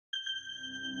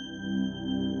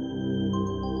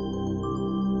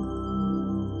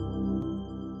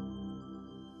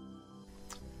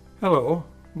Hello,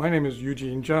 my name is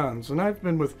Eugene Johns, and I've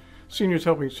been with Seniors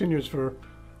Helping Seniors for a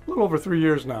little over 3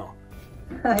 years now.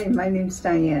 Hi, my name's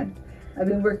Diane. I've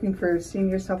been working for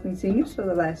Seniors Helping Seniors for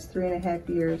the last 3.5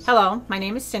 years. Hello, my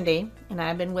name is Cindy, and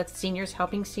I've been with Seniors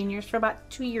Helping Seniors for about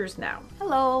 2 years now.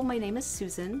 Hello, my name is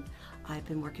Susan. I've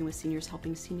been working with Seniors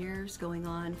Helping Seniors going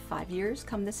on 5 years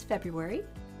come this February.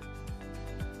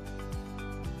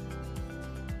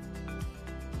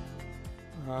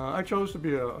 I chose to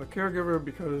be a caregiver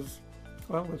because,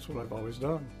 well, that's what I've always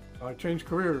done. I changed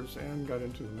careers and got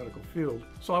into the medical field.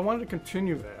 So I wanted to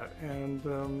continue that,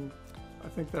 and I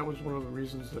think that was one of the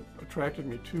reasons that attracted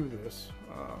me to this,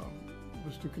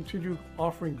 was to continue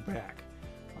offering back.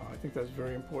 I think that's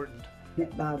very important.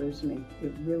 It bothers me.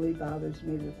 It really bothers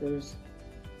me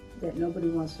that nobody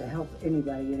wants to help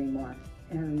anybody anymore.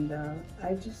 And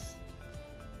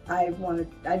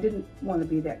I didn't want to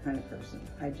be that kind of person.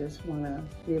 I just want to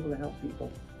be able to help people.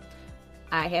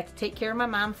 I had to take care of my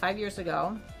mom 5 years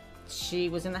ago. She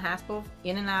was in the hospital,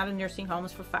 in and out of nursing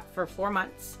homes for 4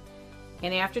 months.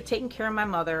 And after taking care of my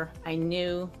mother, I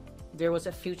knew there was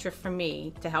a future for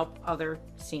me to help other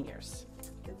seniors.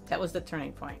 That was the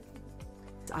turning point.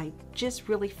 I just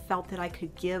really felt that I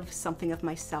could give something of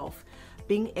myself,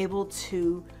 being able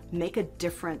to make a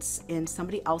difference in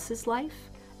somebody else's life,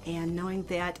 and knowing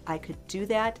that I could do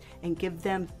that and give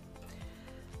them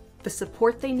the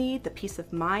support they need, the peace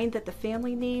of mind that the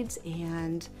family needs,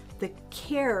 and the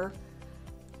care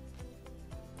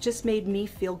just made me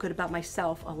feel good about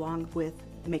myself, along with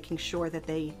making sure that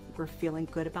they were feeling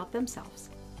good about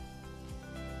themselves.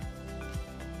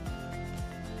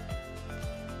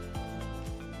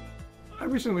 I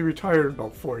recently retired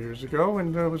about 4 years ago,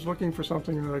 and was looking for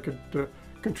something that I could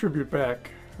contribute back,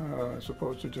 as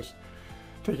opposed to just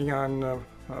taking on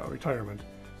retirement.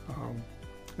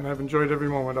 And I've enjoyed every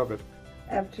moment of it.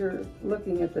 After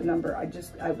looking at the number,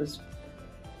 I was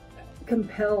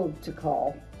compelled to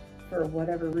call for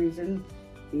whatever reason,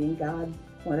 being God,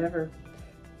 whatever.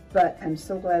 But I'm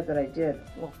so glad that I did.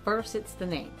 Well, first it's the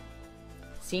name,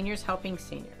 Seniors Helping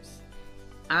Seniors.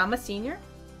 I'm a senior,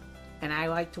 and I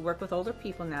like to work with older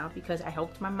people now because I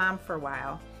helped my mom for a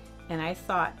while, and I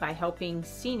thought by helping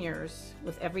seniors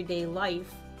with everyday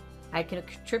life, I can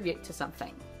contribute to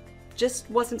something. Just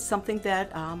wasn't something that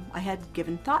I had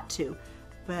given thought to,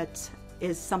 but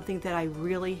is something that I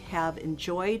really have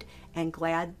enjoyed and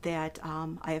glad that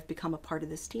I have become a part of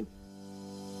this team.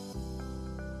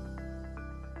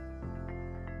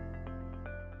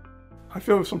 I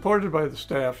feel supported by the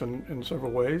staff in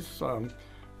several ways. The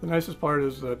nicest part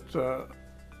is that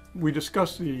we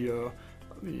discuss the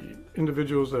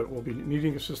individuals that will be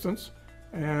needing assistance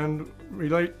and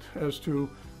relate as to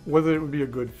whether it would be a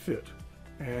good fit.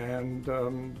 And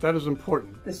that is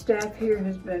important. The staff here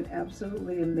has been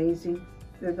absolutely amazing.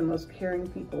 They're the most caring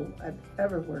people I've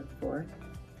ever worked for.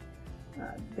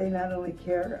 They not only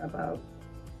care about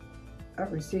our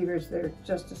receivers, they're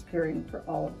just as caring for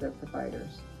all of their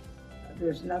providers.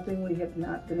 There's nothing we have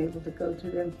not been able to go to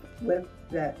them with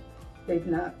that they've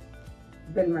not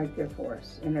been right there for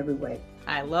us in every way.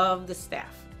 I love the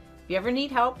staff. If you ever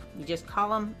need help, you just call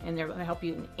them and they're going to help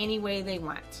you in any way they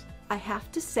want. I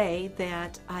have to say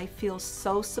that I feel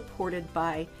so supported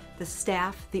by the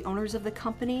staff, the owners of the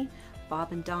company.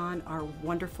 Bob and Don are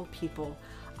wonderful people.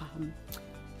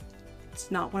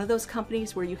 It's not one of those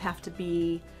companies where you have to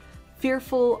be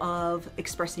fearful of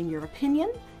expressing your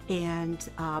opinion and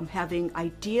having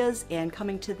ideas and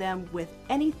coming to them with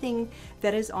anything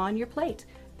that is on your plate.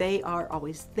 They are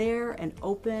always there and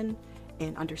open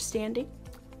and understanding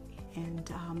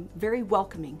and very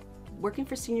welcoming. Working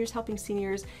for Seniors Helping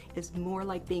Seniors is more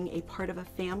like being a part of a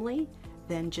family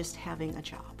than just having a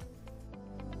job.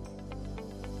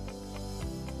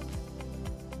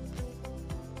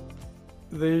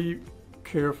 They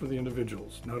care for the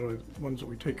individuals, not only the ones that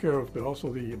we take care of, but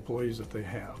also the employees that they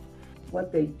have.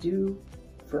 What they do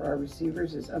for our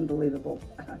receivers is unbelievable.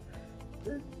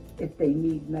 If they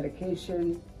need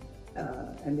medication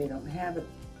and they don't have it,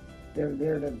 they're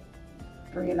there to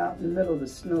bring it out in the middle of the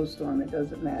snowstorm. It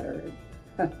doesn't matter.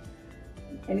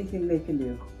 Anything they can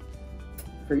do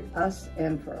for us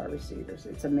and for our receivers.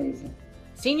 It's amazing.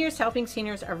 Seniors Helping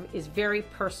Seniors is very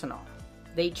personal.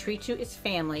 They treat you as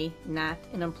family, not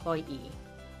an employee.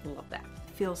 Love that.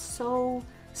 I feel so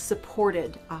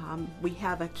supported. We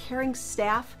have a caring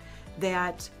staff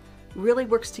that really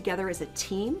works together as a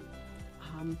team.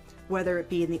 Whether it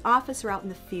be in the office or out in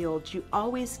the field, you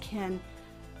always can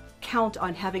count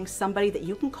on having somebody that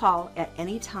you can call at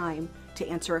any time to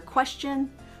answer a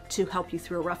question, to help you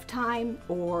through a rough time,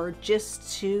 or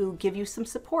just to give you some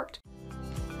support.